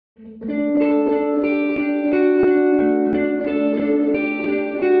I'd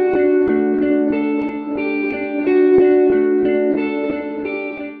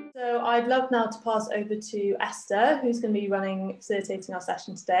love now to pass over to Esther, who's going to be facilitating our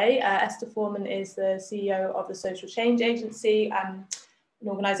session today. Esther Foreman is the CEO of the Social Change Agency, an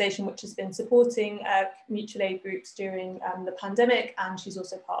organisation which has been supporting mutual aid groups during the pandemic, and she's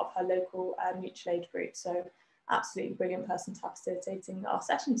also part of her local mutual aid group. So absolutely brilliant person to have facilitating our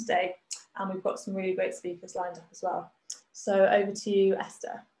session today. And we've got some really great speakers lined up as well. So over to you,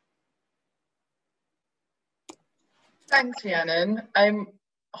 Esther. Thanks, Rhiannon.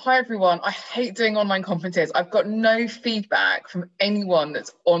 Hi everyone, I hate doing online conferences. I've got no feedback from anyone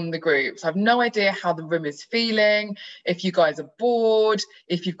that's on the group. So I have no idea how the room is feeling, if you guys are bored,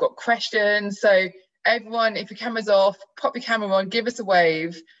 if you've got questions. So everyone, if your camera's off, pop your camera on, give us a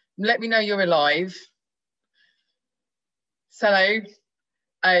wave, let me know you're alive. So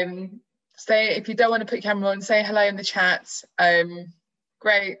say, if you don't want to put your camera on, say hello in the chat.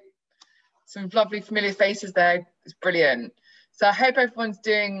 Great, some lovely familiar faces there, it's brilliant. So I hope everyone's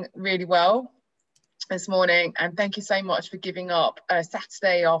doing really well this morning, and thank you so much for giving up a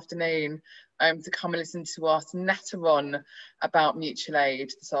Saturday afternoon to come and listen to us natter on about mutual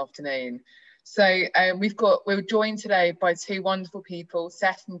aid this afternoon. So we're joined today by two wonderful people,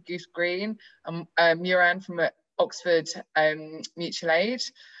 Seth from Goose Green and Muran from Oxford Mutual Aid.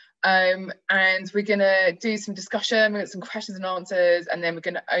 And we're going to do some discussion, we've got some questions and answers, and then we're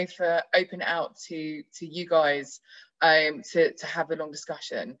going to open it out to you guys to have a long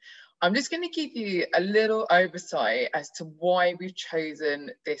discussion. I'm just going to give you a little oversight as to why we've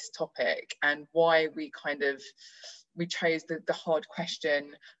chosen this topic and why we chose the hard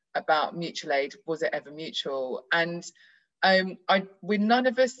question about mutual aid. Was it ever mutual? And none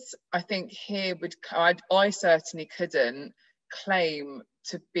of us, I think, here I certainly couldn't claim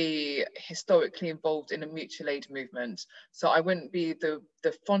to be historically involved in a mutual aid movement. So I wouldn't be the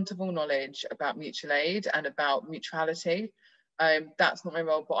font of all knowledge about mutual aid and about mutuality. That's not my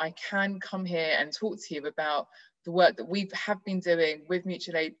role, but I can come here and talk to you about the work that we have been doing with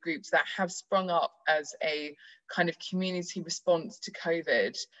mutual aid groups that have sprung up as a kind of community response to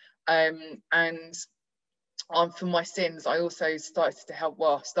COVID. And for my sins, I also started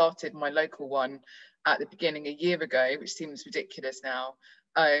my local one at the beginning a year ago, which seems ridiculous now,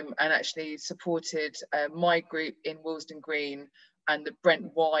 and actually supported my group in Willesden Green and the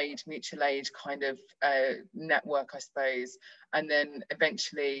Brent-wide mutual aid kind of network, I suppose. And then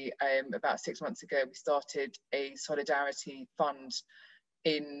eventually, about 6 months ago, we started a solidarity fund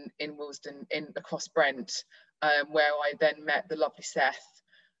in Willesden, across Brent, where I then met the lovely Seth,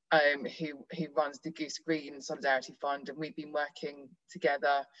 who runs the Goose Green Solidarity Fund, and we've been working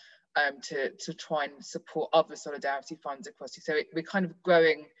together to try and support other solidarity funds across. So we're kind of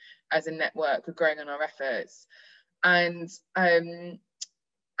growing as a network, we're growing on our efforts. And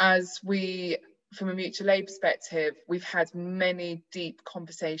from a mutual aid perspective, we've had many deep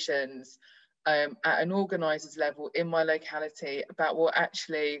conversations at an organiser's level in my locality about what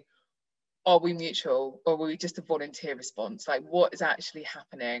actually, are we mutual or are we just a volunteer response? Like, what is actually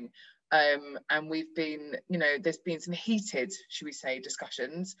happening? And we've been, there's been some heated, should we say,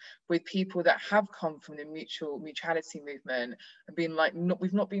 discussions with people that have come from the mutuality movement and been like,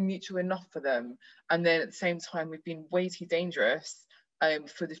 we've not been mutual enough for them. And then at the same time, we've been way too dangerous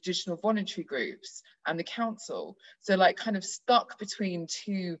for the traditional voluntary groups and the council. So like kind of stuck between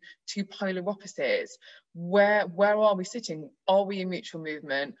two polar opposites. Where are we sitting? Are we a mutual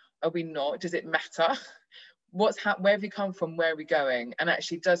movement? Are we not? Does it matter? Where have we come from? Where are we going? And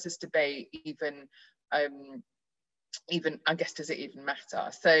actually, does this debate even I guess, does it even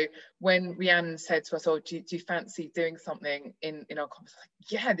matter? So when Rhiannon said to us, "Oh, do you fancy doing something in our conference?"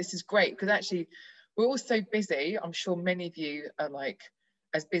 Like, yeah, this is great, because actually we're all so busy. I'm sure many of you are like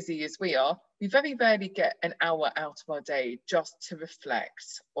as busy as we are. We very rarely get an hour out of our day just to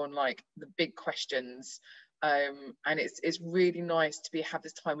reflect on like the big questions. And it's really nice to have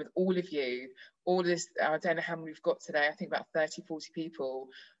this time with all of you. All this, I don't know how many we've got today, I think about 30, 40 people.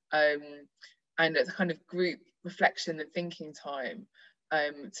 And it's a kind of group reflection and thinking time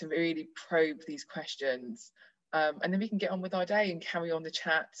to really probe these questions. And then we can get on with our day and carry on the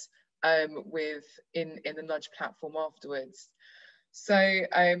chat in the Nudge platform afterwards. So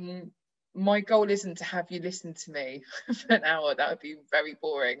my goal isn't to have you listen to me for an hour, that would be very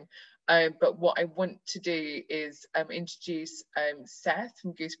boring. But what I want to do is introduce Seth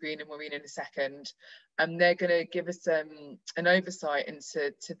from Goose Green and Maureen in a second. And they're going to give us an oversight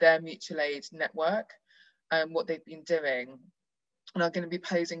into their mutual aid network, what they've been doing. And I'm going to be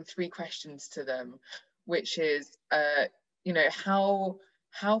posing 3 questions to them, which is, how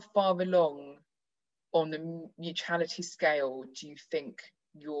how far along on the mutuality scale do you think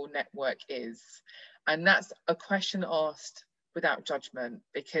your network is? And that's a question asked without judgment,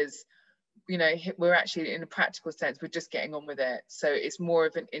 because we're actually, in a practical sense, we're just getting on with it. So it's more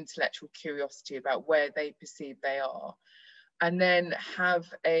of an intellectual curiosity about where they perceive they are. And then have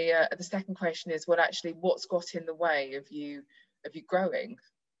the second question is, well, actually, what's got in the way of you growing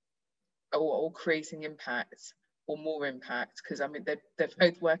or creating impact or more impact? Because I mean, they're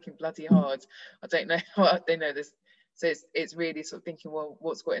both working bloody hard. I don't know what they know this. So it's really sort of thinking, well,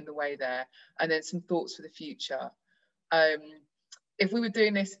 what's got in the way there? And then some thoughts for the future. If we were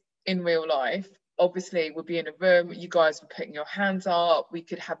doing this in real life, obviously we'd be in a room, you guys were putting your hands up, we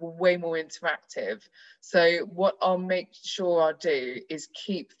could have a way more interactive. So what I'll make sure I'll do is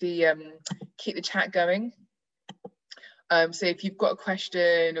keep the chat going. So if you've got a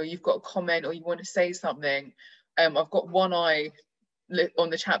question or you've got a comment or you want to say something, I've got one eye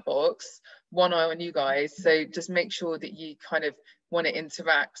on the chat box, one eye on you guys. So just make sure that you kind of want to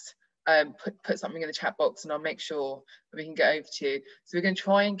interact. Put something in the chat box and I'll make sure that we can get over to you. So we're going to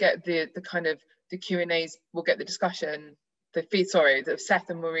try and get the kind of the Q&As, we'll get the discussion, the Seth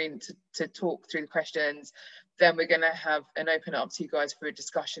and Maureen to talk through the questions. Then we're going to have and open it up to you guys for a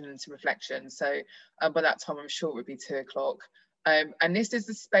discussion and some reflection. So by that time, I'm sure it would be 2 o'clock. And this is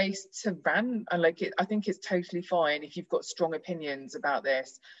the space to rant. And I think it's totally fine if you've got strong opinions about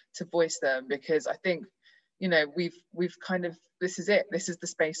this to voice them, because I think, we've kind of, this is it. This is the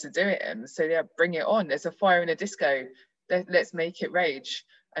space to do it in. So yeah, bring it on. There's a fire in a disco. Let's make it rage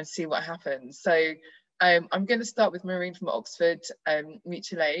and see what happens. So I'm going to start with Maureen from Oxford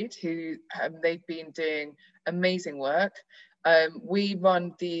Mutual Aid, who they've been doing amazing work. We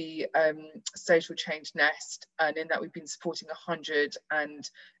run the Social Change Nest, and in that we've been supporting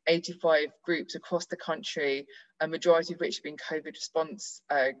 185 groups across the country, a majority of which have been COVID response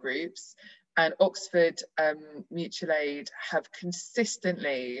groups. And Oxford Mutual Aid have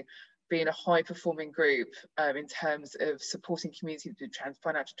consistently been a high-performing group in terms of supporting communities with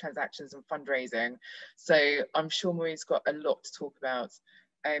financial transactions and fundraising. So I'm sure Marie's got a lot to talk about.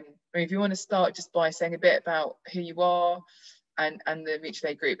 If you want to start just by saying a bit about who you are and the Mutual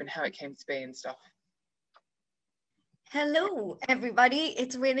Aid group and how it came to be and stuff. Hello, everybody.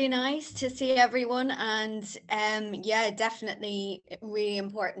 It's really nice to see everyone, and yeah, definitely really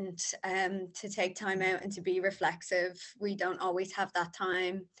important to take time out and to be reflexive. We don't always have that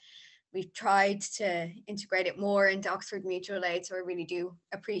time. We've tried to integrate it more into Oxford Mutual Aid, so I really do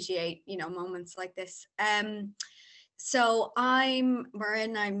appreciate, moments like this. So I'm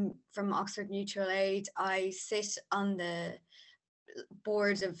Maureen, I'm from Oxford Mutual Aid. I sit on the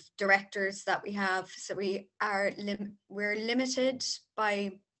board of directors that we have. So we're limited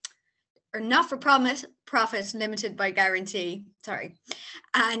by, or not for profit, limited by guarantee, sorry.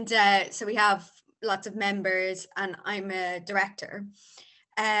 And so we have lots of members and I'm a director.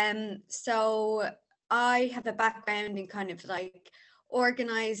 So I have a background in kind of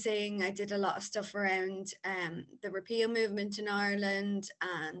organizing. I did a lot of stuff around the repeal movement in Ireland,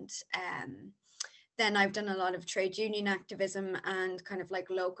 and then I've done a lot of trade union activism and kind of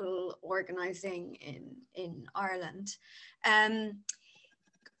local organizing in Ireland.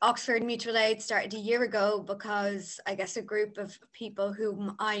 Oxford Mutual Aid started a year ago because I guess a group of people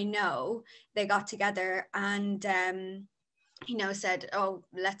whom I know, they got together and said, oh,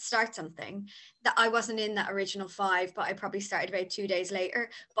 let's start something. That I wasn't in that original 5, but I probably started about 2 days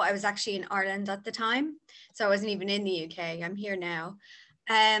later, but I was actually in Ireland at the time. So I wasn't even in the UK, I'm here now.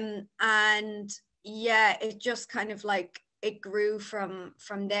 And yeah, it just kind of it grew from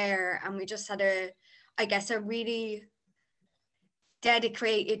there. And we just had a really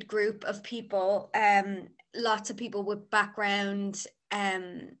dedicated group of people, lots of people with background,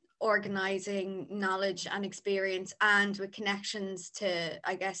 organizing knowledge and experience, and with connections to,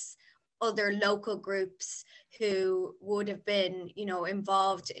 I guess, other local groups who would have been,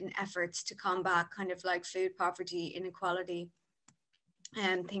 involved in efforts to combat kind of food poverty, inequality,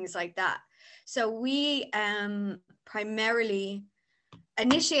 and things like that. So we primarily,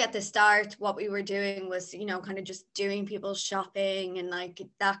 initially at the start, what we were doing was, kind of just doing people's shopping and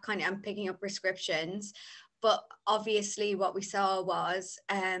that kind of, and picking up prescriptions. But obviously what we saw was,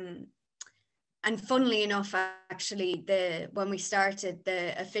 and funnily enough, actually, when we started,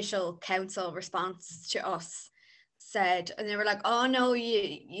 the official council response to us said, and they were like, oh no,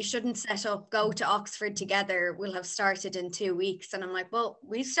 you shouldn't set up, go to Oxford together, we'll have started in 2 weeks. And I'm like, well,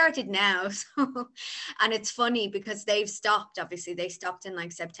 we started now. So, and it's funny because they've stopped, obviously they stopped in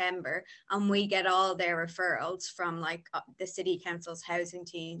September, and we get all their referrals from the city council's housing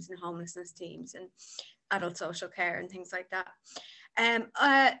teams and homelessness teams and adult social care and things like that.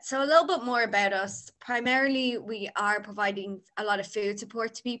 So a little bit more about us. Primarily, we are providing a lot of food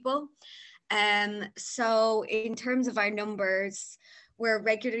support to people. So in terms of our numbers, we're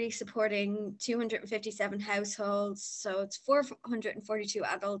regularly supporting 257 households. So it's 442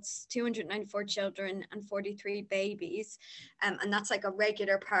 adults, 294 children, and 43 babies. And that's like a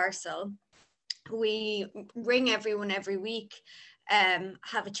regular parcel. We ring everyone every week,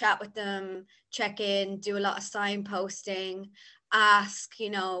 have a chat with them, check in, do a lot of signposting, ask,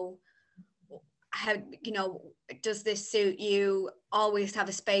 how, does this suit you? Always have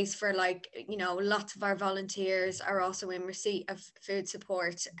a space for, like, lots of our volunteers are also in receipt of food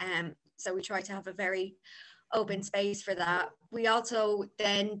support. So we try to have a very open space for that. We also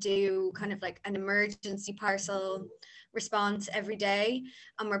then do kind of like an emergency parcel response every day,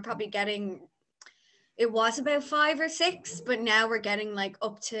 and we're probably getting, it was about 5 or 6, but now we're getting like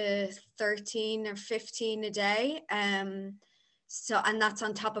up to 13 or 15 a day. So, and that's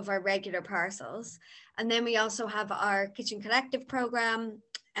on top of our regular parcels. And then we also have our Kitchen Collective program,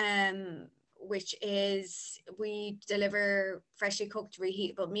 which is, we deliver freshly cooked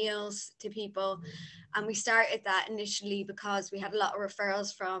reheatable meals to people. And we started that initially because we had a lot of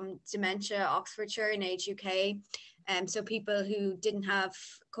referrals from Dementia Oxfordshire in Age UK. So people who didn't have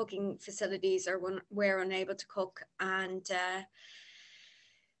cooking facilities or were unable to cook, and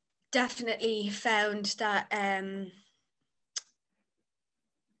definitely found that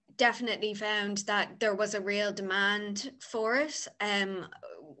there was a real demand for it.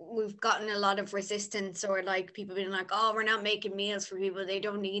 We've gotten a lot of resistance, or like people being like, oh, we're not making meals for people, they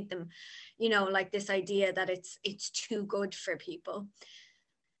don't need them, like this idea that it's too good for people.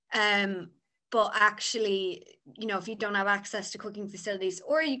 But actually, if you don't have access to cooking facilities,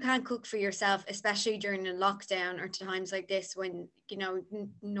 or you can't cook for yourself, especially during a lockdown or times like this when,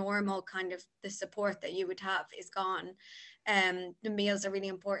 normal kind of the support that you would have is gone, the meals are really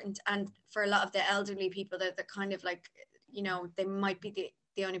important. And for a lot of the elderly people, they're kind of like, they might be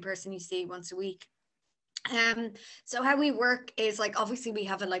the only person you see once a week. So how we work is, like, obviously we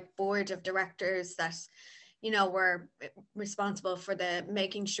have a board of directors that, we're responsible for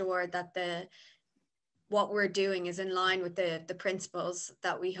making sure that what we're doing is in line with the principles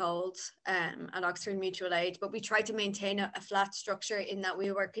that we hold at Oxford Mutual Aid. But we try to maintain a flat structure in that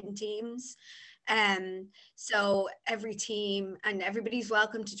we work in teams. So every team, and everybody's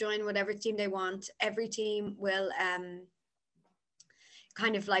welcome to join whatever team they want. Every team will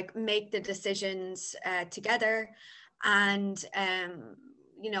kind of like make the decisions together, and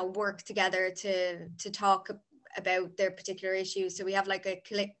work together to talk about their particular issues. So we have like a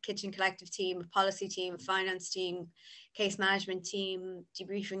kitchen collective team, a policy team, a finance team, case management team,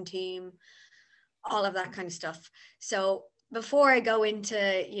 debriefing team, all of that kind of stuff. So before I go into,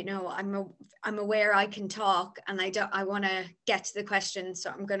 I'm aware I can talk, and I want to get to the questions,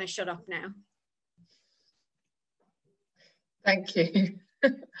 so I'm going to shut up now. Thank you.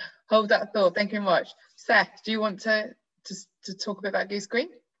 Hold that thought. Thank you very much. Seth, do you want to talk a bit about Goose Green?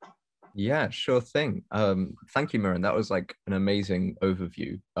 Yeah, sure thing. Thank you, Miriam. That was like an amazing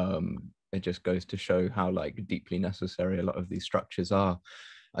overview. It just goes to show how like deeply necessary a lot of these structures are.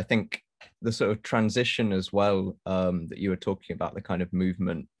 I think the sort of transition as well that you were talking about, the kind of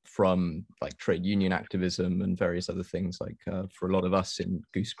movement from like trade union activism and various other things, like for a lot of us in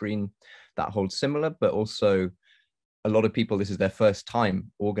Goose Green, that holds similar, but also a lot of people, this is their first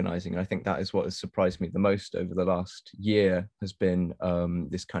time organizing. And I think that is what has surprised me the most over the last year, has been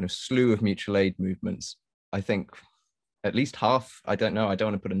this kind of slew of mutual aid movements. I think at least half, I don't know, I don't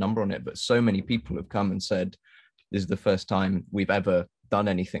want to put a number on it, but so many people have come and said, this is the first time we've ever done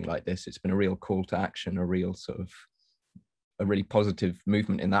anything like this. It's been a real call to action, a real sort of, a really positive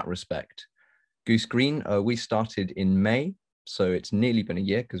movement in that respect. Goose Green, we started in May, so it's nearly been a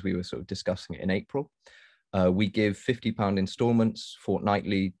year because we were sort of discussing it in April. We give £50 installments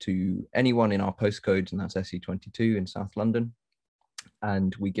fortnightly to anyone in our postcode, and that's SE22 in South London.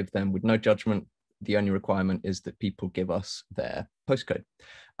 And we give them with no judgment. The only requirement is that people give us their postcode.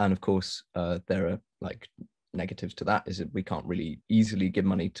 And of course, there are like negatives to that, is that we can't really easily give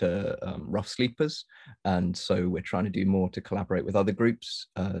money to rough sleepers. And so we're trying to do more to collaborate with other groups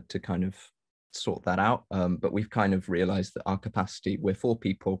to kind of sort that out. But we've kind of realized that our capacity, we're 4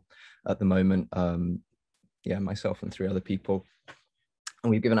 people at the moment, yeah, myself and 3 other people, and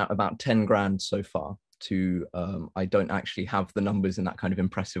we've given out about 10 grand so far to, I don't actually have the numbers in that kind of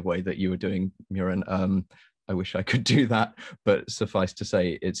impressive way that you were doing, Muran. I wish I could do that, but suffice to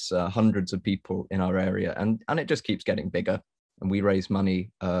say, it's hundreds of people in our area, and it just keeps getting bigger. And we raise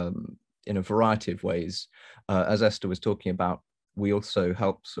money in a variety of ways. As Esther was talking about, we also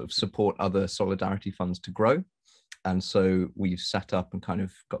help sort of support other solidarity funds to grow. And so we've set up and kind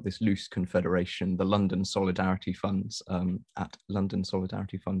of got this loose confederation, the London Solidarity Funds, at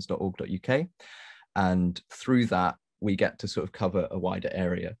londonsolidarity.funds.org.uk. And through that, we get to sort of cover a wider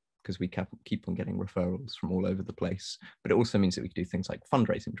area, because we keep on getting referrals from all over the place. But it also means that we can do things like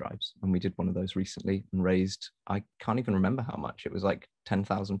fundraising drives. And we did one of those recently and raised, I can't even remember how much, it was like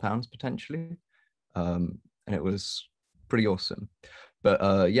 £10,000 potentially. And it was pretty awesome.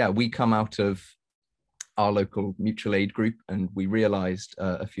 But yeah, we come out of our local mutual aid group, and we realized,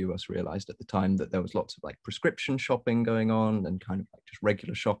 a few of us realized at the time, that there was lots of like prescription shopping going on and kind of like just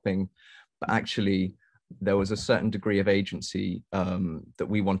regular shopping. But actually, there was a certain degree of agency that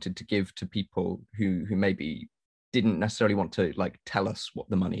we wanted to give to people who maybe didn't necessarily want to like tell us what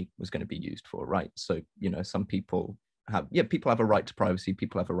the money was going to be used for, right? So, you know, some people have, people have a right to privacy,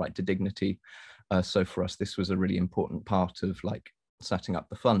 people have a right to dignity. So for us, this was a really important part of like setting up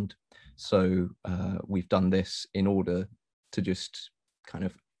the fund. So we've done this in order to just kind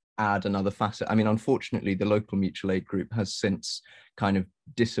of add another facet. I mean, unfortunately, the local mutual aid group has since kind of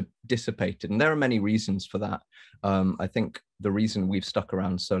dissipated, and there are many reasons for that. I think the reason we've stuck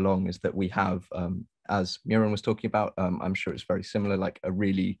around so long is that we have, as Muireann was talking about, I'm sure it's very similar, like a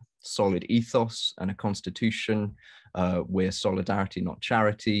really solid ethos and a constitution. We're solidarity, not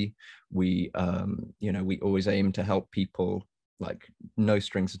charity. We, we always aim to help people, like no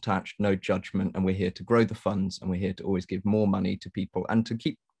strings attached, no judgment, and we're here to grow the funds, and we're here to always give more money to people and to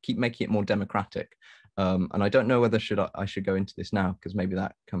keep making it more democratic. And I don't know whether I should go into this now, because maybe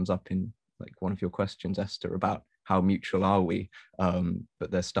that comes up in like one of your questions, Esther, about how mutual are we,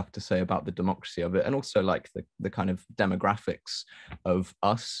 but there's stuff to say about the democracy of it, and also like the kind of demographics of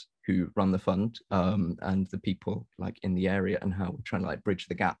us who run the fund, and the people like in the area, and how we're trying to like bridge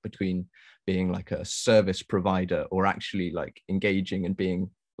the gap between being like a service provider or actually like engaging and being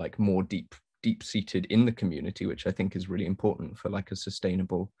like more deep-seated in the community, which I think is really important for like a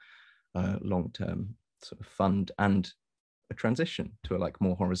sustainable long-term sort of fund and a transition to a like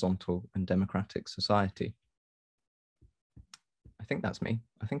more horizontal and democratic society. I think that's me.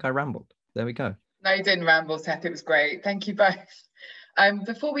 I think I rambled. There we go. No, you didn't ramble, Seth. It was great. Thank you both.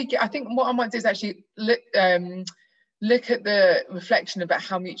 Before we get, I think what I might do is actually look at the reflection about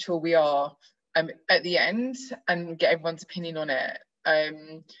how mutual we are at the end, and get everyone's opinion on it.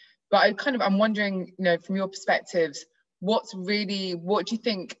 But I'm wondering, you know, from your perspectives, what do you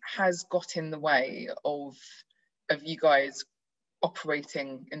think has got in the way of you guys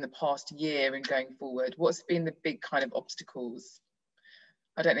operating in the past year and going forward? What's been the big kind of obstacles?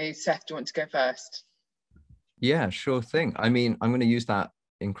 I don't know, Seth, do you want to go first? Yeah, sure thing. I mean, I'm going to use that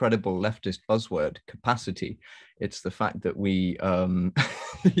incredible leftist buzzword, capacity. It's the fact that we,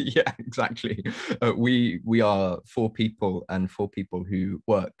 yeah, exactly. We are four people, and four people who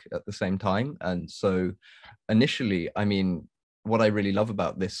work at the same time. And so initially, I mean, what I really love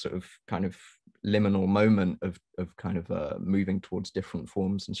about this sort of kind of liminal moment of kind of moving towards different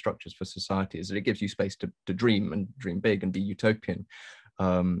forms and structures for society is that it gives you space to dream, and dream big and be utopian.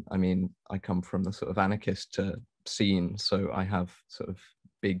 I mean, I come from the sort of anarchist scene, so I have sort of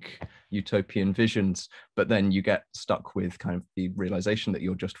big utopian visions, but then you get stuck with kind of the realization that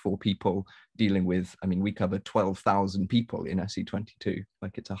you're just four people dealing with, I mean, we cover 12,000 people in SE22,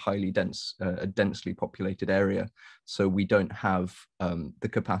 like it's a highly dense, a densely populated area. So we don't have the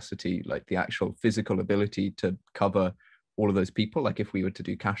capacity, like the actual physical ability to cover all of those people. Like if we were to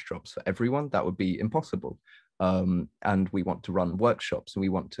do cash drops for everyone, that would be impossible. And we want to run workshops, and we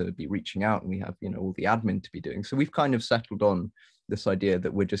want to be reaching out, and we have, you know, all the admin to be doing. So we've kind of settled on this idea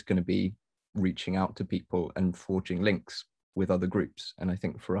that we're just going to be reaching out to people and forging links with other groups. And I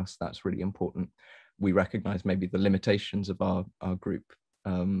think for us, that's really important. We recognize maybe the limitations of our group.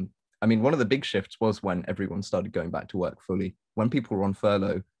 I mean, one of the big shifts was when everyone started going back to work fully. When people were on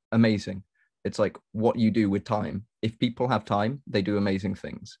furlough, amazing. It's like what you do with time. If people have time, they do amazing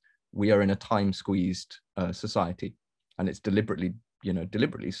things. We are in a time squeezed society, and it's deliberately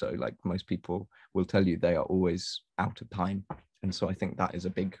so. Like most people will tell you, they are always out of time. And so I think that is a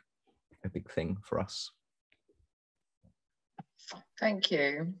big thing for us. Thank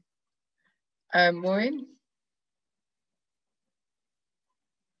you. Maureen?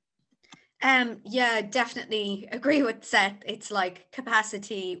 Yeah, definitely agree with Seth. It's like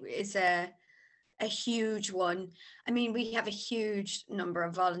capacity is a huge one. I mean, we have a huge number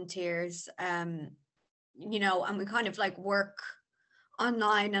of volunteers, you know, and we kind of like work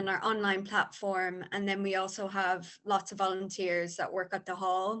online on our online platform, and then we also have lots of volunteers that work at the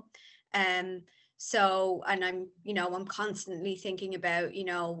hall. So, and I'm constantly thinking about, you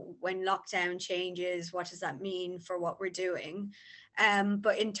know, when lockdown changes, what does that mean for what we're doing?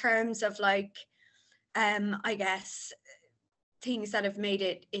 But in terms of like I guess, things that have made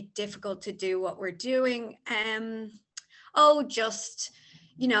it difficult to do what we're doing. Just,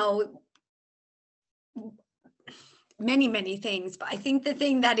 you know, many things. But I think the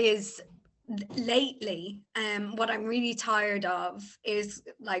thing that is lately, what I'm really tired of is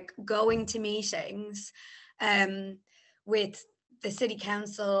like going to meetings with the city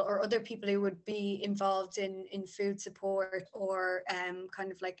council or other people who would be involved in food support or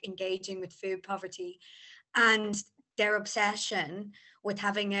kind of like engaging with food poverty, and their obsession with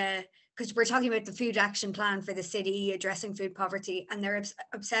having because we're talking about the food action plan for the city addressing food poverty, and their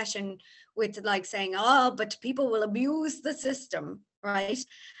obsession with like saying, oh, but people will abuse the system, right?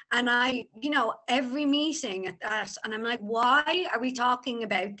 And I, you know, every meeting at that, and I'm like, why are we talking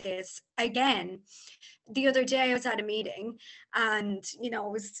about this again? The other day I was at a meeting and, you know,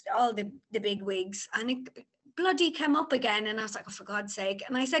 it was all the big wigs, and it bloody came up again. And I was like, oh, for God's sake.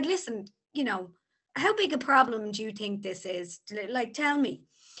 And I said, listen, you know, how big a problem do you think this is? Like, tell me.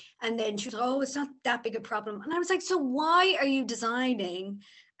 And then she was like, oh, it's not that big a problem. And I was like, so why are you designing,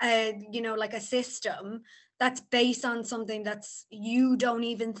 you know, like a system that's based on something that's you don't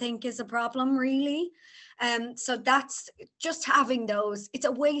even think is a problem, really? So that's just having those, it's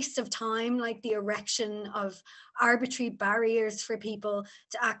a waste of time, like the erection of arbitrary barriers for people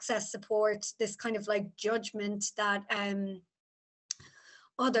to access support, this kind of like judgment that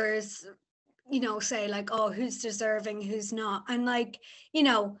others, you know, say like, oh, who's deserving, who's not. And like, you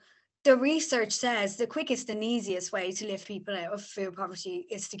know, the research says the quickest and easiest way to lift people out of food poverty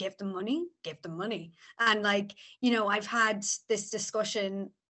is to give them money. And like, you know, I've had this discussion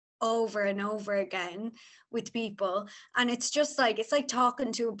over and over again with people, and it's just like, it's like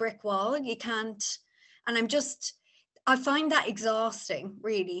talking to a brick wall. You can't, and I find that exhausting,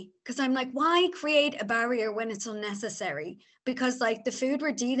 really, because I'm like, why create a barrier when it's unnecessary? Because like the food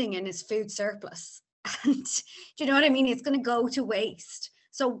we're dealing in is food surplus, and do you know what I mean? It's going to go to waste.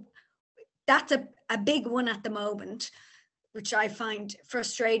 So that's a big one at the moment, which I find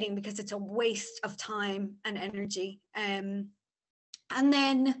frustrating because it's a waste of time and energy. And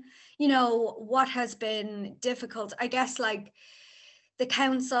then, you know, what has been difficult, I guess, like the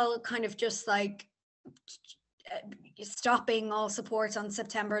council kind of just like stopping all support on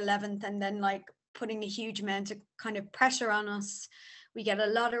September 11th, and then like putting a huge amount of kind of pressure on us. We get a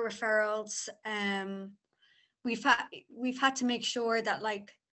lot of referrals. We've had to make sure that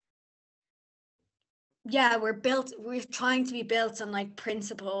like, yeah, we're trying to be built on like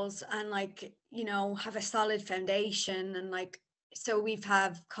principles and like, you know, have a solid foundation, and like, so we've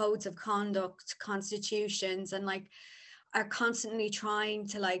have codes of conduct, constitutions, and like are constantly trying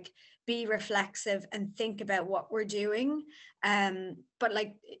to like be reflexive and think about what we're doing. But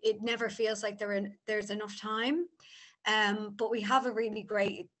like, it never feels like there's enough time. But we have a really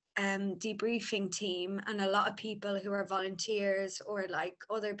great debriefing team, and a lot of people who are volunteers or like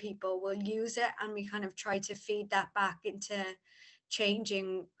other people will use it, and we kind of try to feed that back into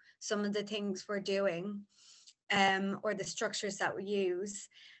changing some of the things we're doing, or the structures that we use,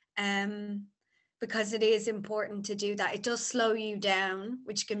 because it is important to do that. It does slow you down,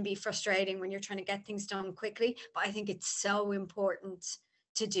 which can be frustrating when you're trying to get things done quickly, but I think it's so important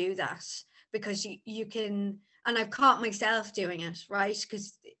to do that, because you can, and I've caught myself doing it, right?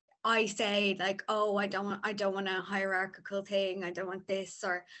 Because I say like, oh, I don't want a hierarchical thing, I don't want this,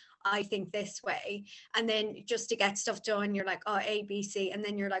 or I think this way. And then just to get stuff done, you're like, oh, A, B, C. And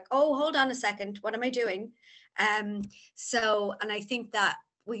then you're like, oh, hold on a second, what am I doing? So, and I think that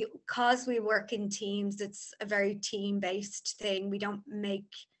because we work in teams, it's a very team-based thing. We don't make,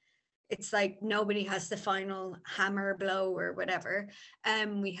 it's like nobody has the final hammer blow or whatever.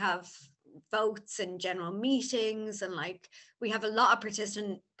 We have votes and general meetings, and like we have a lot of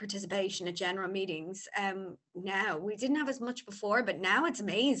participation at general meetings. Now we didn't have as much before, but now it's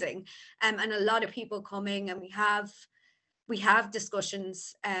amazing, and a lot of people coming, and we have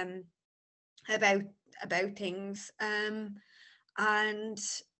discussions about things, and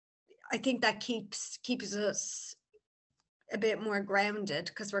I think that keeps us a bit more grounded,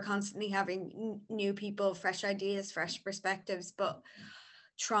 because we're constantly having new people, fresh ideas, fresh perspectives, but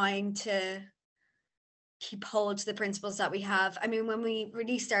trying to keep hold to the principles that we have. I mean, when we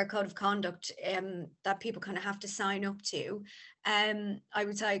released our code of conduct, that people kind of have to sign up to, I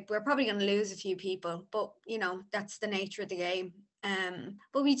was like, we're probably going to lose a few people, but you know, that's the nature of the game.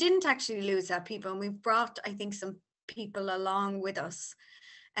 But we didn't actually lose that people, and we've brought, I think, some people along with us.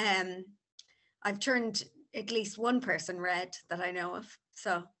 I've turned at least one person red that I know of.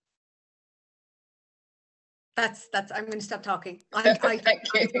 So that's I'm going to stop talking. Thank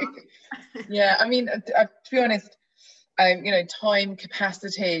you. Yeah, I mean, to be honest, you know, time,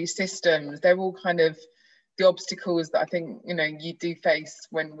 capacity, systems, they're all kind of the obstacles that I think, you know, you do face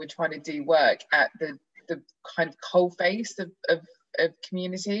when we're trying to do work at the kind of coalface of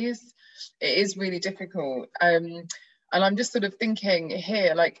communities. It is really difficult. And I'm just sort of thinking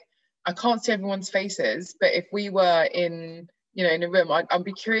here, like, I can't see everyone's faces, but if we were in, you know, in a room, I'd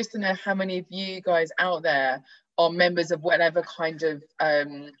be curious to know how many of you guys out there are members of whatever kind of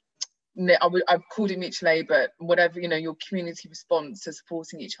I've called it mutual aid, but whatever, you know, your community response to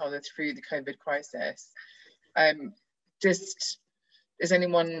supporting each other through the COVID crisis. Just, is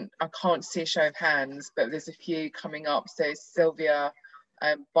anyone, I can't see a show of hands, but there's a few coming up. So Sylvia,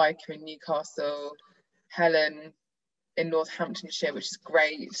 Biker in Newcastle, Helen in Northamptonshire, which is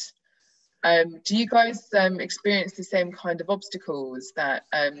great. Do you guys experience the same kind of obstacles that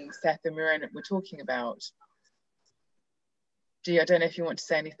Seth and Miranda were talking about? I don't know if you want to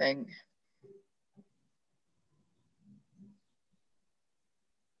say anything.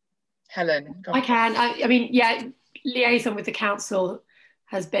 Helen, go I can. I mean, yeah, liaison with the council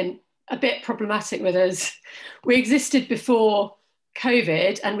has been a bit problematic with us. We existed before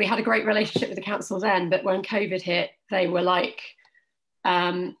COVID and we had a great relationship with the council then, but when COVID hit, they were like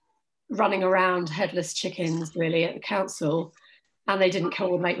running around headless chickens really at the council, and they didn't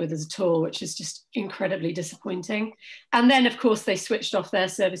coordinate with us at all, which is just incredibly disappointing. And then of course they switched off their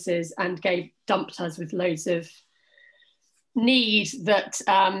services and dumped us with loads of need that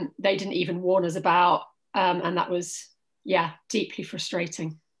they didn't even warn us about, and that was, yeah, deeply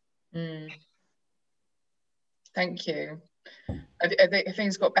frustrating. Thank you. Have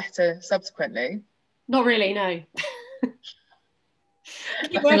things got better subsequently? Not really, no.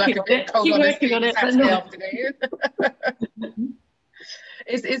 Keep Nothing working like on it. Keep working on it.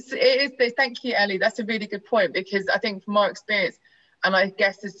 It is. Thank you, Ellie. That's a really good point, because I think from our experience, and I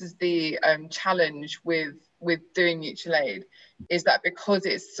guess this is the challenge with doing mutual aid, is that because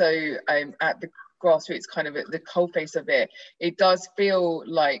it's so at the grassroots, kind of at the coalface of it, it does feel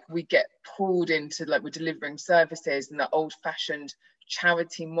like we get pulled into, like, we're delivering services and that old-fashioned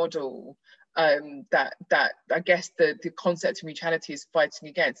charity model that I guess the concept of mutuality is fighting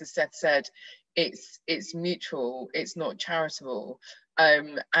against. As Seth said, it's mutual, it's not charitable.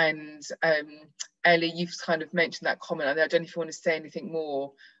 And Ellie, you've kind of mentioned that comment. I don't know if you want to say anything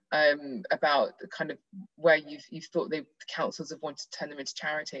more about the kind of where you've thought the councils have wanted to turn them into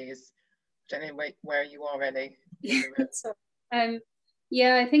charities. I don't know where you are, Ellie. So,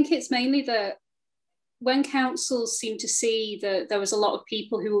 yeah, I think it's mainly that when councils seem to see that there was a lot of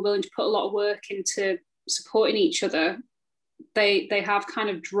people who were willing to put a lot of work into supporting each other, they have kind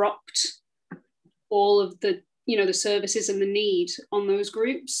of dropped all of the, you know, the services and the need on those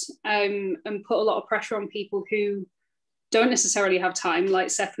groups, and put a lot of pressure on people who don't necessarily have time, like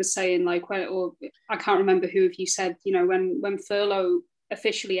Seth was saying, like, or I can't remember who of you said, you know, when furlough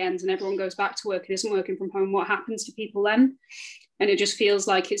officially ends and everyone goes back to work and isn't working from home, what happens to people then? And it just feels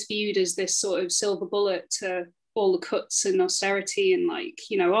like it's viewed as this sort of silver bullet to all the cuts and austerity, and, like,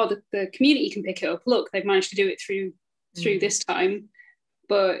 you know, oh, the community can pick it up. Look, they've managed to do it through this time.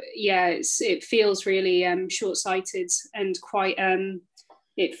 But yeah, it feels really short-sighted and quite,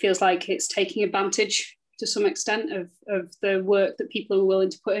 it feels like it's taking advantage to some extent of the work that people are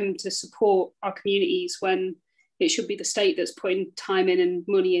willing to put in to support our communities, when it should be the state that's putting time in and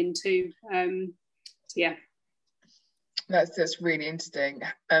money into. So yeah. That's really interesting.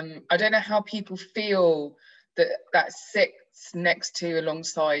 I don't know how people feel that sits next to,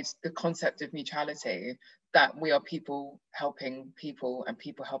 alongside the concept of mutuality, that we are people helping people and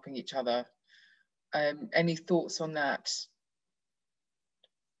people helping each other. Any thoughts on that?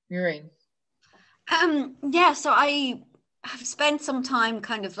 Maureen? Yeah, so I have spent some time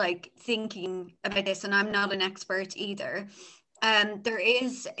kind of like thinking about this, and I'm not an expert either. There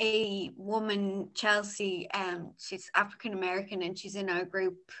is a woman, Chelsea, she's African American, and she's in our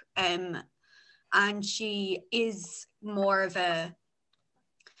group, and she is more of a,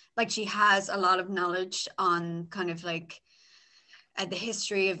 like, she has a lot of knowledge on kind of like the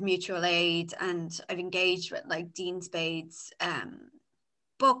history of mutual aid, and I've engaged with like Dean Spade's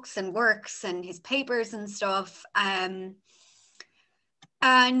books and works and his papers and stuff, and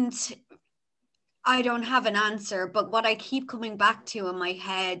I don't have an answer, but what I keep coming back to in my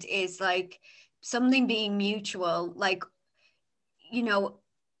head is like something being mutual, like, you know,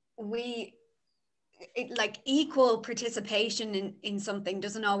 like equal participation in something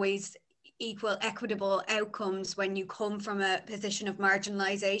doesn't always equal equitable outcomes when you come from a position of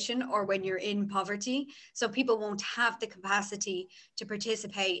marginalization or when you're in poverty. So people won't have the capacity to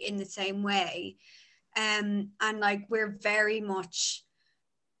participate in the same way. And like, we're very much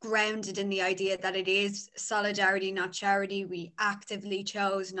grounded in the idea that it is solidarity, not charity. We actively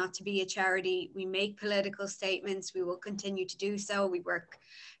chose not to be a charity. We make political statements. We will continue to do so. We work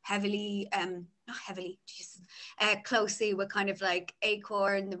heavily, not heavily, closely with kind of like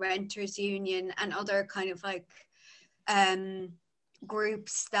ACORN, the Renters Union, and other kind of like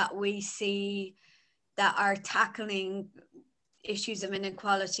groups that we see that are tackling issues of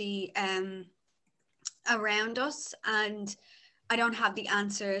inequality around us. And I don't have the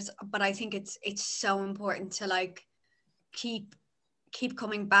answers, but I think it's so important to like keep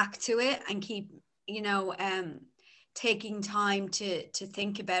coming back to it and keep, you know, taking time to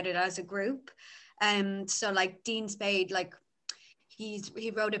think about it as a group. So like Dean Spade, like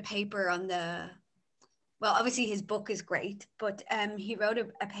he wrote a paper on well, obviously his book is great, but he wrote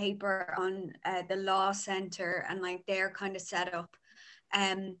a paper on the Law Centre and like their kind of setup.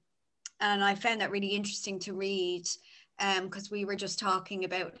 And I found that really interesting to read, because we were just talking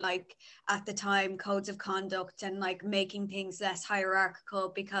about like at the time codes of conduct and like making things less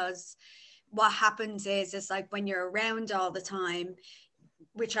hierarchical, because what happens is like when you're around all the time,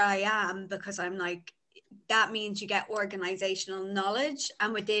 which I am, because I'm like, that means you get organizational knowledge,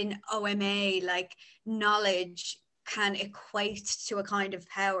 and within OMA, like knowledge can equate to a kind of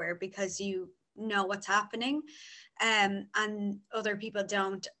power because you know what's happening, and other people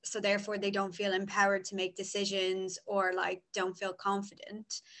don't, so therefore they don't feel empowered to make decisions or like don't feel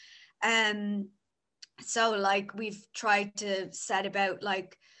confident. So like we've tried to set about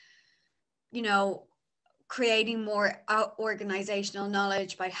like, you know, creating more organizational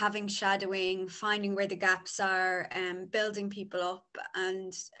knowledge by having shadowing, finding where the gaps are, and building people up,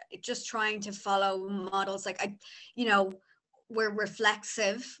 and just trying to follow models. Like you know, we're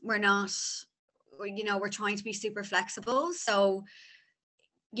reflexive. We're not, you know, we're trying to be super flexible. So,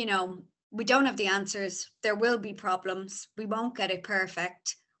 you know, we don't have the answers. There will be problems. We won't get it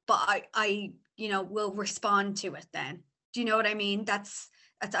perfect, but I you know, will respond to it then. Do you know what I mean?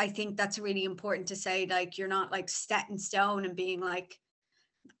 I think that's really important to say. Like, you're not like set in stone and being like,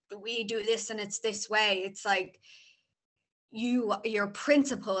 we do this and it's this way. It's like your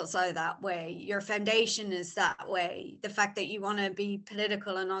principles are that way. Your foundation is that way. The fact that you want to be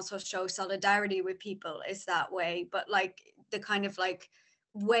political and also show solidarity with people is that way. But like the kind of like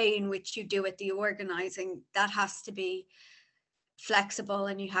way in which you do it, the organizing, that has to be flexible,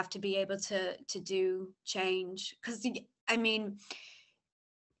 and you have to be able to do change. Because I mean,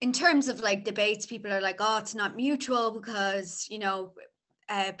 in terms of like debates, people are like, oh, it's not mutual because, you know,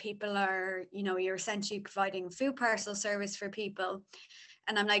 people are, you know, you're essentially providing food parcel service for people.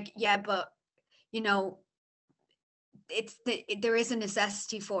 And I'm like, yeah, but, you know, there is a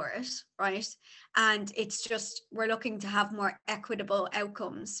necessity for it, right? And it's just, we're looking to have more equitable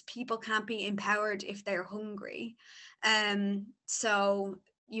outcomes. People can't be empowered if they're hungry. So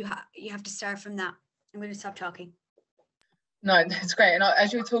you have to start from that. I'm going to stop talking. No, that's great. And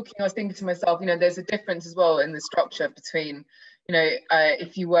as you were talking, I was thinking to myself, you know, there's a difference as well in the structure between, you know,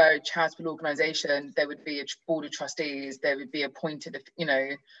 if you were a charitable organisation, there would be a board of trustees, there would be appointed, you know,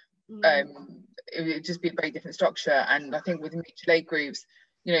 it would just be a very different structure. And I think with mutual aid groups,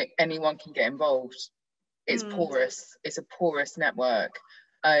 you know, anyone can get involved. It's porous. It's a porous network.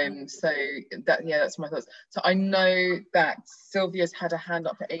 So that, yeah, that's my thoughts. So I know that Sylvia's had a hand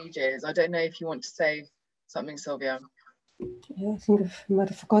up for ages. I don't know if you want to say something, Sylvia. Yeah, I think I might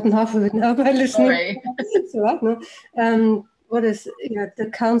have forgotten half of it now by listening. It's all right, no? What is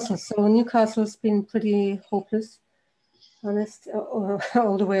the council? So Newcastle's been pretty hopeless, honest,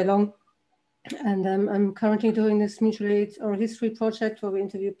 all the way along. And I'm currently doing this mutual aid oral history project where we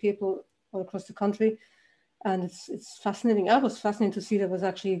interview people all across the country. And it's fascinating. I was fascinated to see there was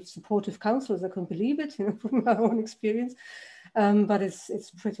actually supportive councils. I couldn't believe it, you know, from my own experience. But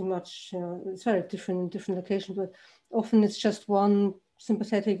it's pretty much, you know, it's very different locations. But often it's just one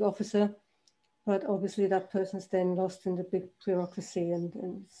sympathetic officer, but obviously that person's then lost in the big bureaucracy, and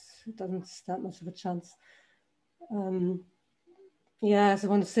it doesn't stand much of a chance. Yeah, so I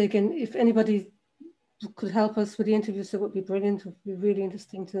want to say again, if anybody could help us with the interviews, that would be brilliant. It would be really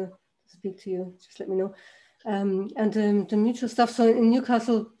interesting to speak to you. Just let me know. And the mutual stuff. So in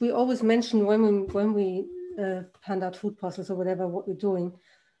Newcastle, we always mention when we hand out food parcels or whatever, what we're doing.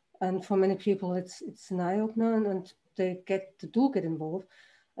 And for many people, it's an eye opener, and they do get involved.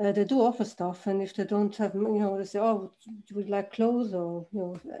 They do offer stuff, and if they don't have, you know, they say, oh, you would like clothes or, you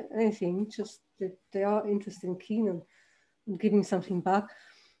know, anything. Just they are interested and keen on giving something back.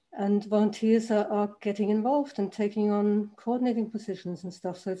 And volunteers are getting involved and taking on coordinating positions and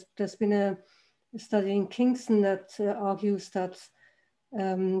stuff. So there's been a study in Kingston that argues that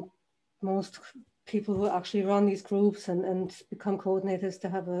most people who actually run these groups and become coordinators to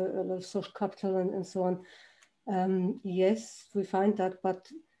have a lot of social capital and so on. Yes, we find that, but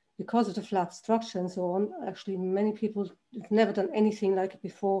because of the flat structure and so on, actually many people who've never done anything like it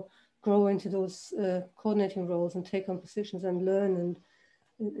before grow into those coordinating roles and take on positions and learn, and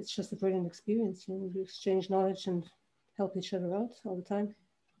it's just a brilliant experience. You know, we exchange knowledge and help each other out all the time.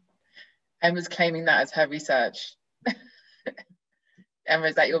 Emma's claiming that as her research. Emma,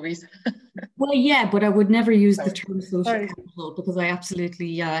 is that your research? Well, yeah, but I would never use the term social capital because I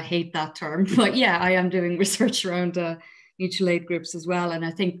absolutely hate that term. But yeah, I am doing research around mutual aid groups as well. And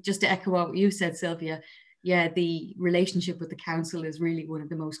I think just to echo what you said, Sylvia, yeah, the relationship with the council is really one of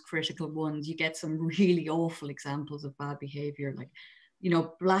the most critical ones. You get some really awful examples of bad behavior, like,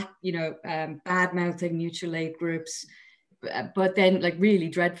 bad mouthing mutual aid groups, but then like really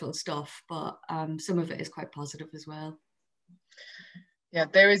dreadful stuff. But some of it is quite positive as well. Yeah,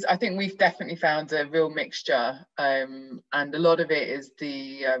 there is. I think we've definitely found a real mixture, and a lot of it is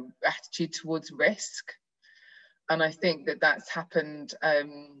the attitude towards risk, and I think that that's happened.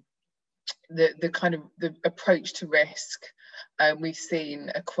 The kind of the approach to risk we've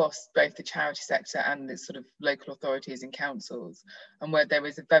seen across both the charity sector and the sort of local authorities and councils, and where there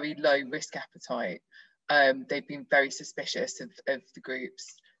is a very low risk appetite, they've been very suspicious of the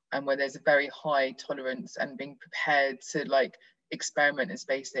groups, and where there's a very high tolerance and being prepared to like experiment in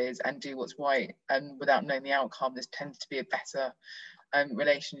spaces and do what's right, and without knowing the outcome, this tends to be a better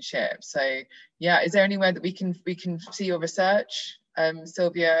relationship. So yeah, is there anywhere that we can see your research,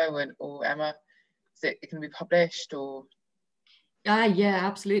 Sylvia or Emma? Is it going to be published or? Yeah,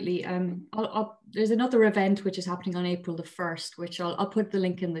 absolutely. There's another event which is happening on April the 1st, which I'll put the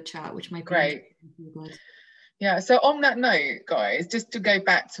link in the chat, which might be great. Yeah, so on that note, guys, just to go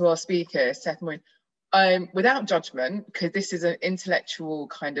back to our speaker, Seth Moyne, without judgment, because this is an intellectual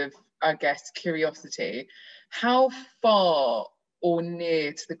kind of, I guess, curiosity, how far or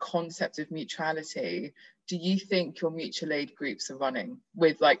near to the concept of mutuality do you think your mutual aid groups are running,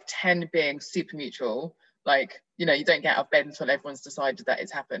 with like 10 being super mutual, like, you know, you don't get out of bed until everyone's decided that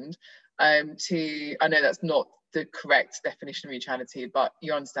it's happened, to, I know that's not the correct definition of mutuality, but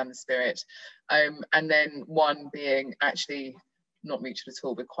you understand the spirit, and then one being actually not mutual at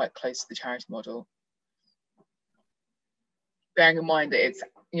all, but quite close to the charity model. Bearing in mind that it's,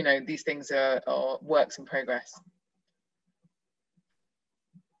 you know, these things are works in progress.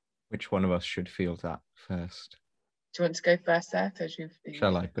 Which one of us should field that first? Do you want to go first, Seth?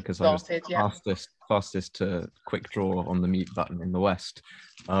 Shall I? Because started, I was fastest to quick draw on the mute button in the West.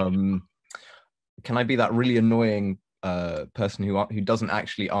 Can I be that really annoying person who doesn't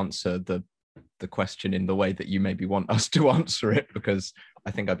actually answer the question in the way that you maybe want us to answer it? Because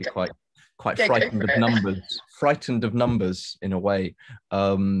I think I'd be quite frightened of numbers in a way.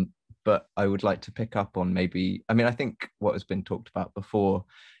 But I would like to pick up on maybe, I mean, I think what has been talked about before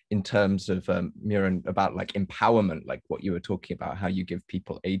in terms of Muireann, about like empowerment, like what you were talking about, how you give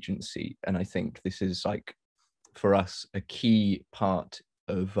people agency. And I think this is like, for us, a key part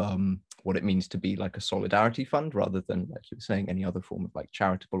of what it means to be like a solidarity fund, rather than, like you were saying, any other form of like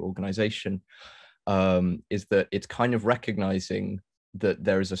charitable organization, is that it's kind of recognizing that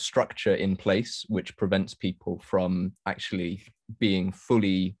there is a structure in place which prevents people from actually being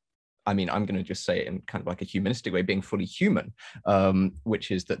fully, I mean, I'm going to just say it in kind of like a humanistic way, being fully human,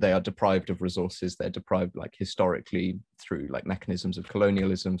 which is that they are deprived of resources. They're deprived, like historically, through like mechanisms of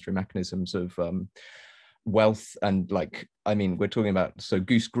colonialism, through mechanisms of wealth. And like, I mean, we're talking about, so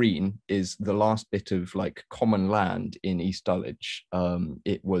Goose Green is the last bit of like common land in East Dulwich.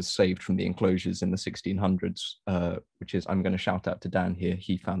 It was saved from the enclosures in the 1600s, which is, I'm going to shout out to Dan here.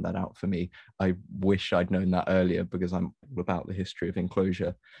 He found that out for me. I wish I'd known that earlier, because I'm all about the history of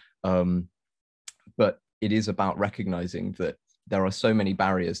enclosure. But it is about recognizing that there are so many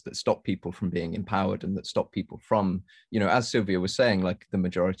barriers that stop people from being empowered, and that stop people from, you know, as Sylvia was saying, like the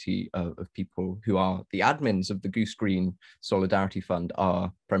majority of people who are the admins of the Goose Green Solidarity Fund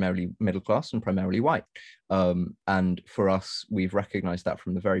are primarily middle class and primarily white. And for us, we've recognized that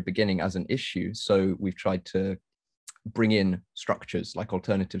from the very beginning as an issue. So we've tried to bring in structures, like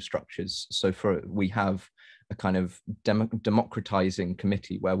alternative structures. So we have a kind of democratizing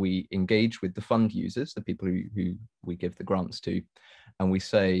committee where we engage with the fund users, the people who we give the grants to, and we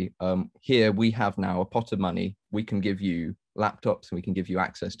say, here we have now a pot of money, we can give you laptops and we can give you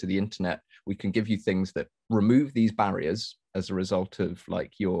access to the internet, we can give you things that remove these barriers as a result of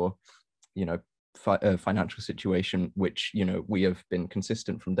like your, you know, financial situation, which, you know, we have been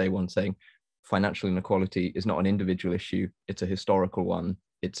consistent from day one saying financial inequality is not an individual issue, it's a historical one,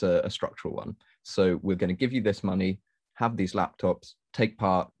 it's a structural one. So we're going to give you this money, have these laptops, take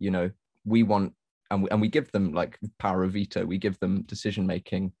part, you know, we want and we give them like power of veto, we give them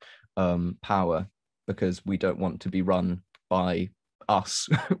decision-making power, because we don't want to be run by us.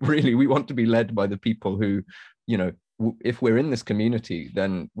 Really, we want to be led by the people who, you know, if we're in this community,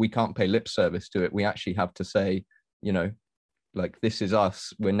 then we can't pay lip service to it. We actually have to say, you know, like, this is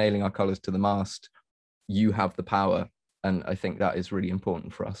us, we're nailing our colors to the mast, you have the power. And I think that is really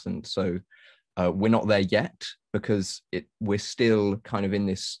important for us. And so we're not there yet, because we're still kind of in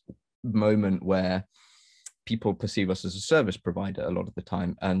this moment where people perceive us as a service provider a lot of the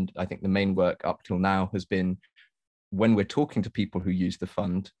time. And I think the main work up till now has been, when we're talking to people who use the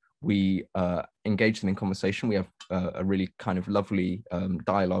fund, we engage them in conversation. We have a really kind of lovely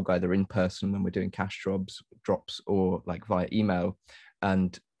dialogue, either in person when we're doing cash drops, or like via email.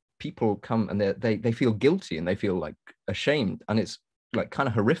 And people come and they feel guilty and they feel like ashamed. And it's like kind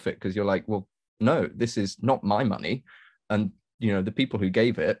of horrific, because you're like, well, no, this is not my money. And, you know, the people who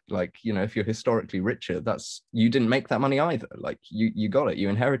gave it, like, you know, if you're historically richer, you didn't make that money either. Like, you got it, you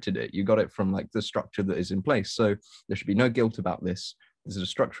inherited it, you got it from like the structure that is in place. So there should be no guilt about this. This is a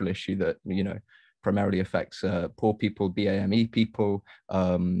structural issue that, you know, primarily affects poor people, BAME people.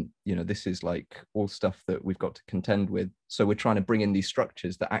 You know, this is like all stuff that we've got to contend with. So we're trying to bring in these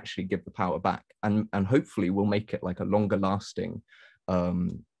structures that actually give the power back, and hopefully we'll make it like a longer lasting,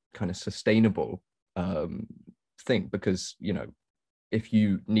 kind of sustainable thing. Because, you know, if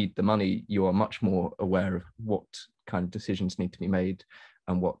you need the money, you are much more aware of what kind of decisions need to be made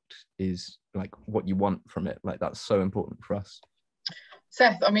and what is like what you want from it. Like, that's so important for us.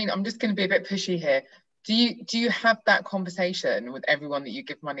 Seth, I mean, I'm just going to be a bit pushy here. Do you have that conversation with everyone that you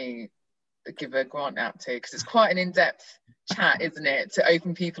give money, give a grant out to? Because it's quite an in-depth chat, isn't it, to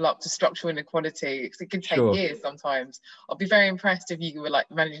open people up to structural inequality, because it can take years sometimes. I'll be very impressed if you were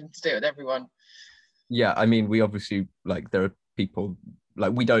like managing to do it with everyone. Yeah, I mean, we obviously, like, there are people,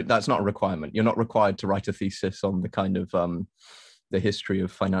 like, that's not a requirement. You're not required to write a thesis on the kind of the history of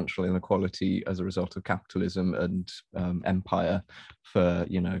financial inequality as a result of capitalism and empire for,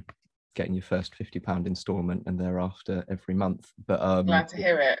 you know, getting your first £50 installment and thereafter every month. But glad to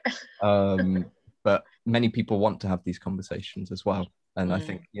hear it. But many people want to have these conversations as well. And I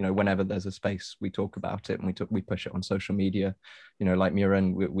think, you know, whenever there's a space, we talk about it, and we push it on social media. You know, like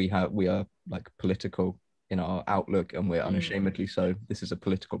Muren, we are like political in our outlook, and we're unashamedly so. This is a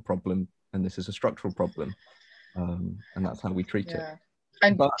political problem, and this is a structural problem. And that's how we treat it.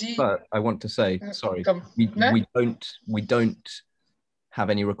 And but I want to say, sorry, we don't have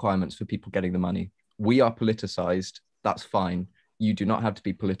any requirements for people getting the money. We are politicized. That's fine. You do not have to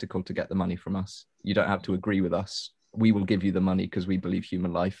be political to get the money from us. You don't have to agree with us. We will give you the money because we believe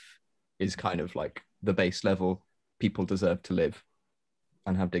human life is kind of like the base level. People deserve to live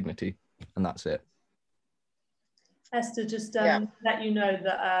and have dignity, and that's it. Esther, just let you know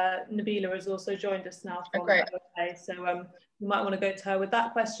that Nabila has also joined us now from OA, so you might want to go to her with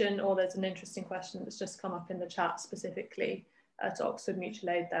that question, or there's an interesting question that's just come up in the chat specifically to Oxford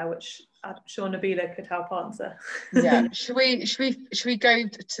Mutual Aid there, which I'm sure Nabila could help answer. Yeah, should we go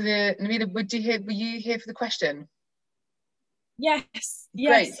to the Nabila? Were you here for the question? Yes.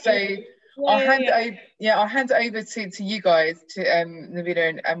 Great. So I'll hand it over to you guys, to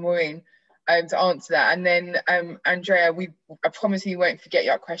Nabila and Maureen, to answer that. And then Andrea, I promise you won't forget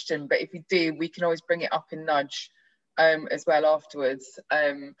your question, but if you do, we can always bring it up in nudge as well afterwards.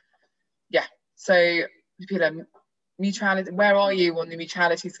 Yeah. So Nabila, mutuality, where are you on the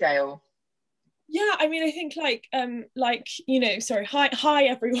mutuality scale? Yeah, I mean, I think like you know, sorry, hi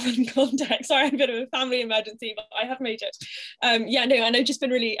everyone, contact. Sorry, I'm a bit of a family emergency, but I have made it. Yeah, no, and I've just been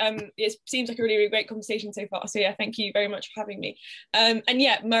really it seems like a really, really great conversation so far. So yeah, thank you very much for having me. And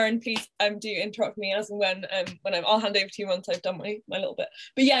yeah, Muren, please do interrupt me as and when I'll hand over to you once I've done my little bit.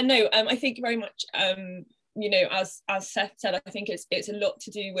 But yeah, no, I think very much you know, as Seth said, I think it's a lot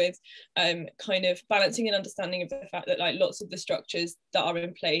to do with kind of balancing and understanding of the fact that like lots of the structures that are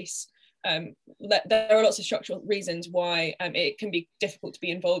in place, there are lots of structural reasons why it can be difficult to be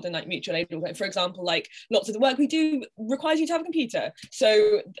involved in like mutual aid. For example, like lots of the work we do requires you to have a computer,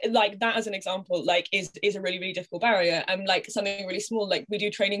 so like that as an example like is a really, really difficult barrier. And like something really small, like we do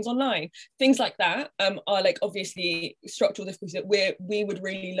trainings online, things like that are like obviously structural difficulties that we would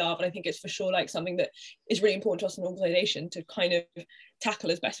really love, and I think it's for sure like something that is really important to us as an organisation to kind of tackle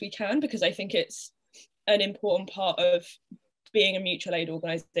as best we can, because I think it's an important part of being a mutual aid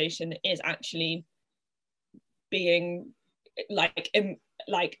organisation is actually being like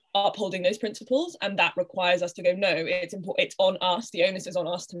like upholding those principles, and that requires us to go, no, it's important, it's on us, the onus is on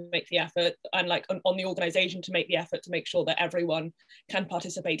us to make the effort, and like on the organisation to make the effort to make sure that everyone can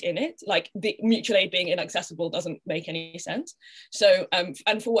participate in it. Like the mutual aid being inaccessible doesn't make any sense. So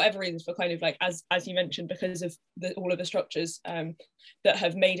and for whatever reasons, for kind of like as you mentioned, because of all of the structures that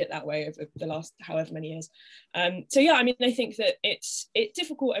have made it that way over the last however many years. So yeah, I mean, I think that it's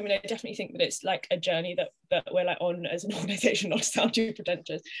difficult. I mean, I definitely think that it's like a journey that we're like on as an organisation, not to sound too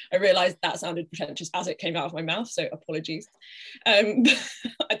pretentious. I realised that sounded pretentious as it came out of my mouth, so apologies. I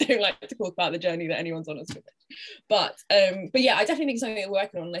don't like to talk about the journey that anyone's on as with it. But yeah, I definitely think it's something that we're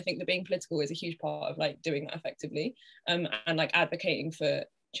working on, and I think that being political is a huge part of like doing that effectively, and like advocating for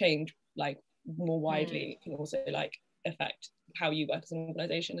change like more widely can also like affect how you work as an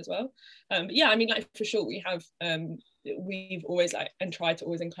organisation as well. But yeah, I mean, like for sure, we have we've always like and tried to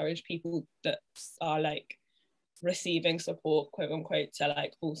always encourage people that are like receiving support, quote unquote, to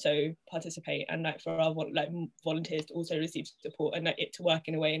like also participate, and like for our like volunteers to also receive support, and like, it to work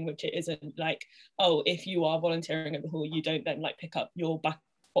in a way in which it isn't like, oh, if you are volunteering at the hall, you don't then like pick up your back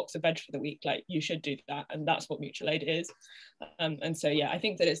box of veg for the week, like you should do that, and that's what mutual aid is. And so yeah, I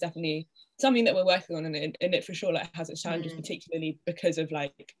think that it's definitely something that we're working on, and it for sure like has its challenges, particularly because of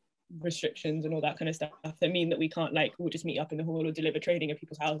like restrictions and all that kind of stuff that mean that we can't like we'll just meet up in the hall or deliver training at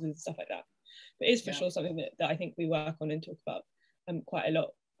people's houses and stuff like that. But it is for sure something that I think we work on and talk about quite a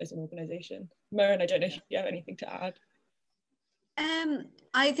lot as an organisation. Muireann, I don't know if you have anything to add.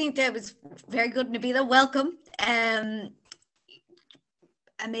 I think that was very good, Nabila. Welcome.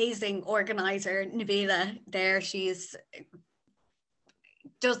 Amazing organizer, Nabila there. She's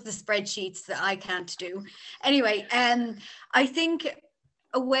does the spreadsheets that I can't do. Anyway, I think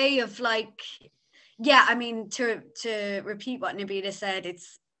a way of like, yeah, I mean, to repeat what Nabila said,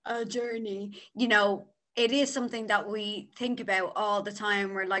 it's a journey, you know, it is something that we think about all the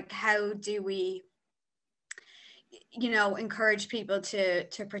time. We're like, how do we, you know, encourage people to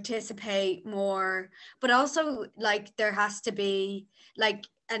participate more, but also like there has to be like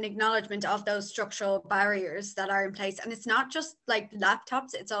an acknowledgement of those structural barriers that are in place. And it's not just like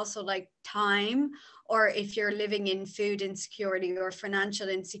laptops, it's also like time, or if you're living in food insecurity or financial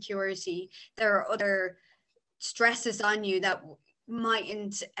insecurity, there are other stresses on you that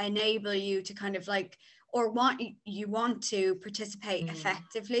mightn't enable you to kind of like, or you want to participate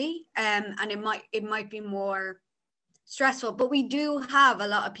effectively, and it might be more stressful. But we do have a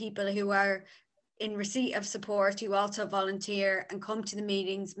lot of people who are in receipt of support who also volunteer and come to the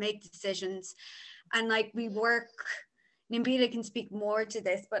meetings, make decisions, and like we work, Nabila can speak more to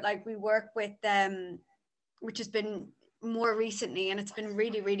this, but like we work with them, which has been more recently, and it's been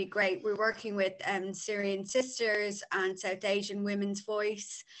really, really great. We're working with Syrian Sisters and South Asian Women's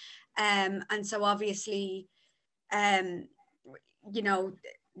Voice, and so obviously, you know,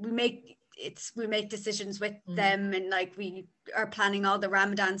 we make decisions with them, and like we are planning all the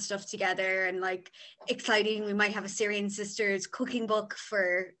Ramadan stuff together, and like exciting, we might have a Syrian Sisters cooking book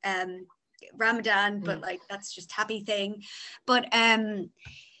for Ramadan, but like that's just happy thing. But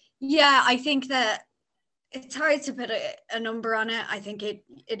yeah, I think that it's hard to put a number on it. I think it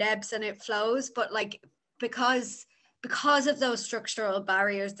ebbs and it flows, but like because of those structural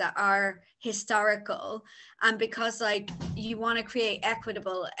barriers that are historical, and because like you want to create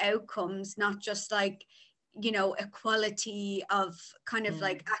equitable outcomes, not just like, you know, equality of kind of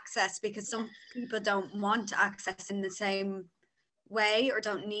like access, because some people don't want access in the same way or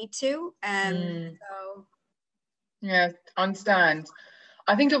don't need to. So yeah, understand.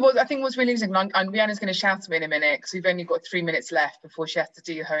 I think what's really interesting, and Rhianna's going to shout at me in a minute because we've only got 3 minutes left before she has to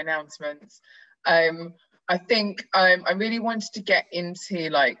do her announcements. I think I really wanted to get into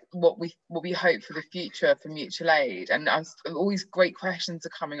like what we hope for the future for mutual aid, and all these great questions are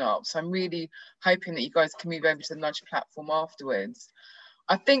coming up. So I'm really hoping that you guys can move over to the Nudge platform afterwards.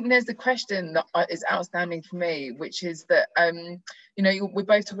 I think there's a question that is outstanding for me, which is that you know, we're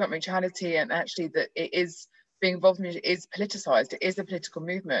both talking about mutuality, and actually that it is being involved in it is politicized. It is a political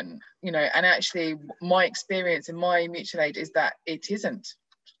movement, you know, and actually my experience in my mutual aid is that it isn't.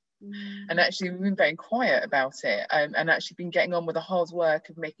 And actually we've been very quiet about it, and actually been getting on with the hard work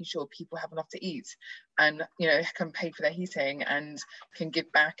of making sure people have enough to eat, and, you know, can pay for their heating and can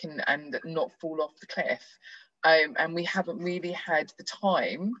give back and not fall off the cliff. And we haven't really had the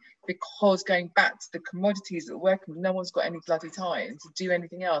time, because going back to the commodities that we're working with, no one's got any bloody time to do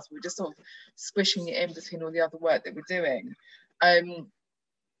anything else. We're just sort of squishing it in between all the other work that we're doing.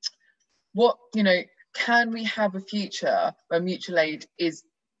 What, you know, can we have a future where mutual aid is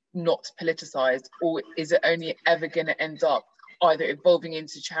not politicized, or is it only ever going to end up either evolving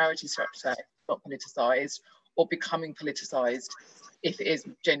into charity structure, not politicized, or becoming politicised if it is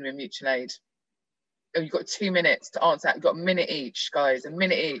genuine mutual aid? Oh, you've got 2 minutes to answer that. You've got a minute each, guys, a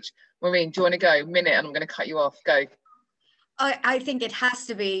minute each. Maureen, do you want to go? Minute, and I'm going to cut you off. Go. I think it has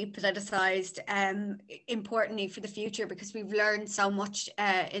to be politicised, importantly for the future, because we've learned so much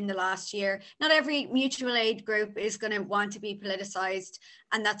in the last year. Not every mutual aid group is going to want to be politicised,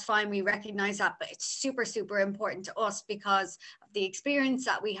 and that's fine. We recognise that, but it's super, super important to us because of the experience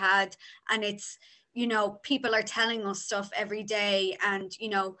that we had. And it's, you know, people are telling us stuff every day, and, you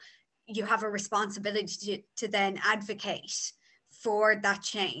know, you have a responsibility to then advocate for that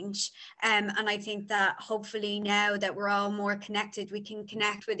change. And I think that hopefully now that we're all more connected, we can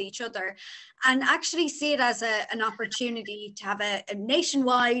connect with each other and actually see it as an opportunity to have a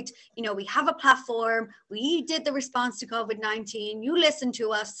nationwide, you know, we have a platform, we did the response to COVID-19, you listen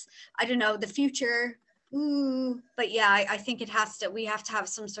to us, I don't know, the future, but yeah, I think we have to have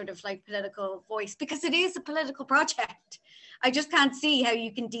some sort of like political voice, because it is a political project. I just can't see how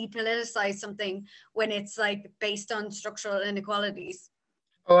you can depoliticize something when it's like based on structural inequalities.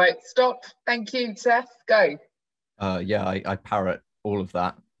 All right, stop. Thank you, Seth. Go. Yeah, I parrot all of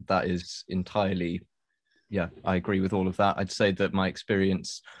that. That is entirely, yeah, I agree with all of that. I'd say that my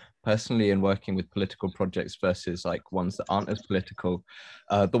experience personally in working with political projects versus like ones that aren't as political,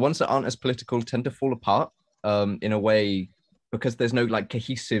 the ones that aren't as political tend to fall apart in a way, because there's no like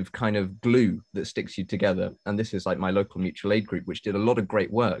cohesive kind of glue that sticks you together. And this is like my local mutual aid group, which did a lot of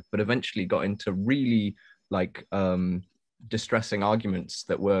great work, but eventually got into really like distressing arguments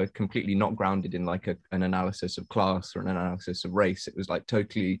that were completely not grounded in like an analysis of class or an analysis of race. It was like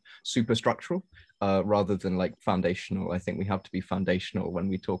totally superstructural rather than like foundational. I think we have to be foundational when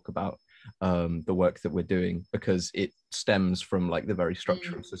we talk about the work that we're doing, because it stems from like the very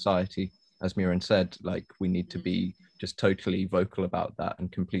structure of society. As Muireann said, like we need to be just totally vocal about that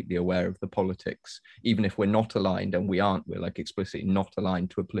and completely aware of the politics, even if we're not aligned, and we're like explicitly not aligned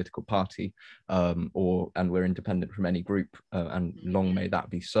to a political party, and we're independent from any group, and long may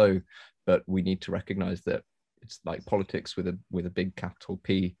that be so. But we need to recognize that it's like politics with a big capital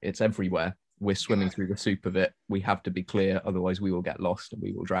P. It's everywhere. We're swimming through the soup of it. We have to be clear, otherwise we will get lost and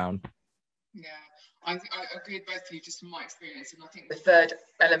we will drown. Yeah. I agree with both of you, just from my experience. And I think the third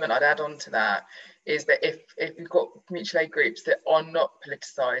element I'd add on to that is that if you've got mutual aid groups that are not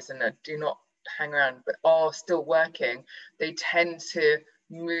politicised and that do not hang around but are still working, they tend to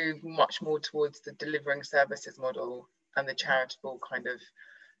move much more towards the delivering services model and the charitable kind of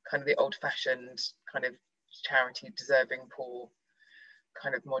the old-fashioned kind of charity deserving poor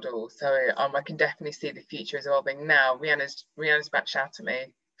kind of model. So I can definitely see the future is evolving now. Rhianna's back shout at me.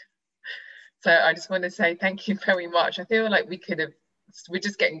 So I just want to say thank you very much. I feel like we're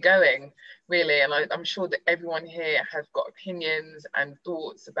just getting going, really. And I'm sure that everyone here has got opinions and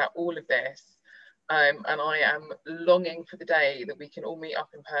thoughts about all of this. And I am longing for the day that we can all meet up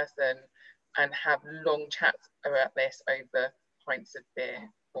in person and have long chats about this over pints of beer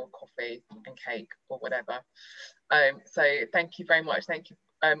or coffee and cake or whatever. So thank you very much. Thank you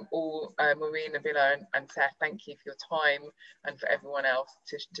all, Maureen, Nabila and Seth, thank you for your time, and for everyone else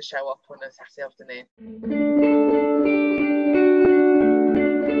to show up on a Saturday afternoon.